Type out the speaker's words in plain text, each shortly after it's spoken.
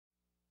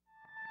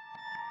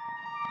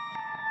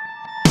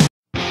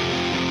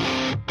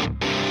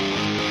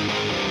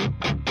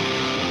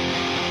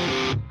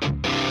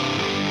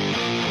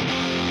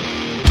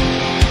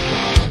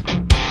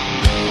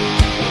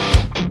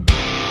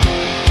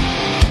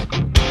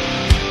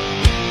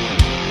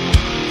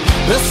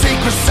The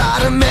secret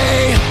side of me,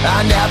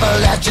 I never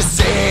let you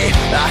see.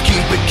 I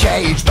keep it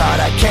caged, but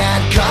I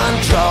can't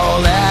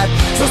control it.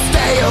 So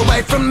stay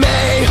away from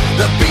me,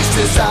 the beast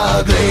is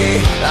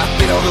ugly. I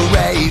feel the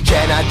rage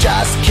and I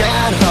just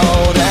can't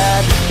hold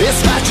it.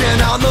 It's scratching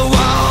on the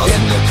walls,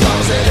 in the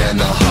closet, in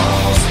the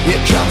halls.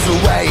 It comes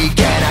awake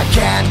and I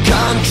can't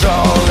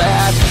control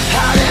it.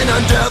 Hiding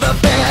under the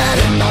bed,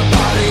 in my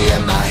body,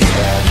 in my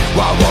head.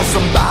 Why won't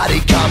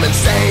somebody come and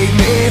save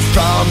me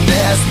from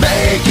this?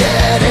 Make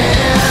it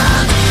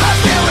end. I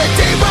feel it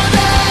deep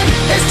within,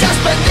 it's just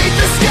beneath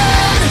the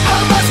skin. I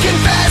must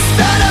confess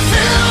that I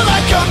feel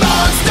like a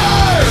monster.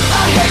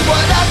 I hate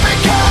what I've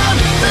become,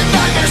 the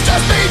nightmare's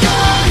just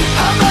begun.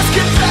 I must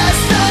confess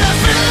that I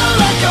feel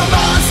like a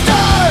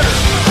monster.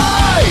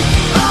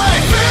 I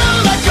feel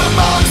like a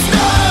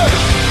monster.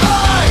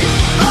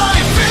 I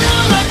feel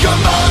like a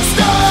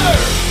monster.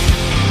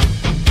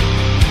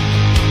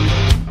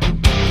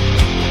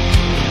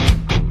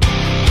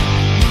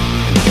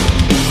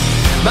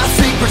 My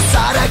secret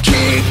side I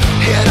keep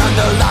hid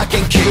under lock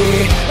and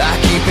key. I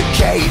keep it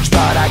caged,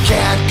 but I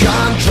can't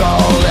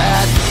control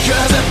it.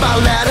 Cause if I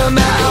let him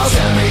out, he'll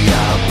tear me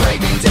up, break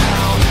me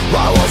down.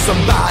 Why won't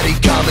somebody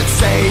come and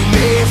save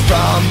me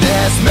from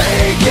this?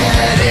 Make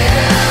it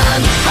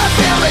end. I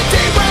feel it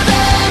deep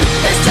within,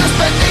 it's just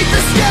beneath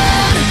the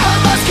skin. I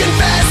must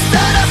confess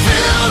that I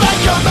feel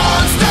like a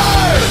monster.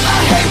 I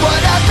hate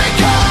what I've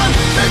become,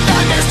 the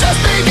nightmare's just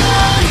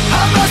begun.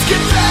 I must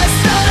confess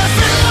that I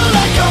feel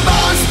like a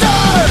monster.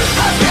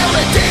 I feel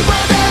it deep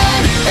within,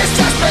 it's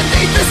just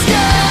beneath the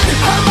skin.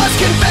 I must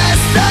confess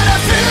that I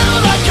feel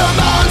like a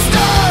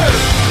monster.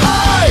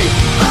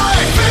 I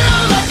feel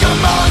like a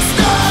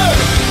monster.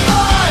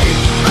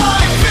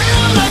 I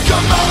feel like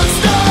a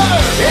monster.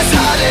 It's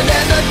hiding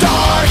in the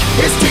dark,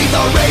 its teeth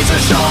are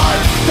razor sharp.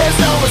 There's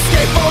no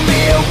escape for me,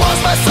 it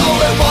wants my soul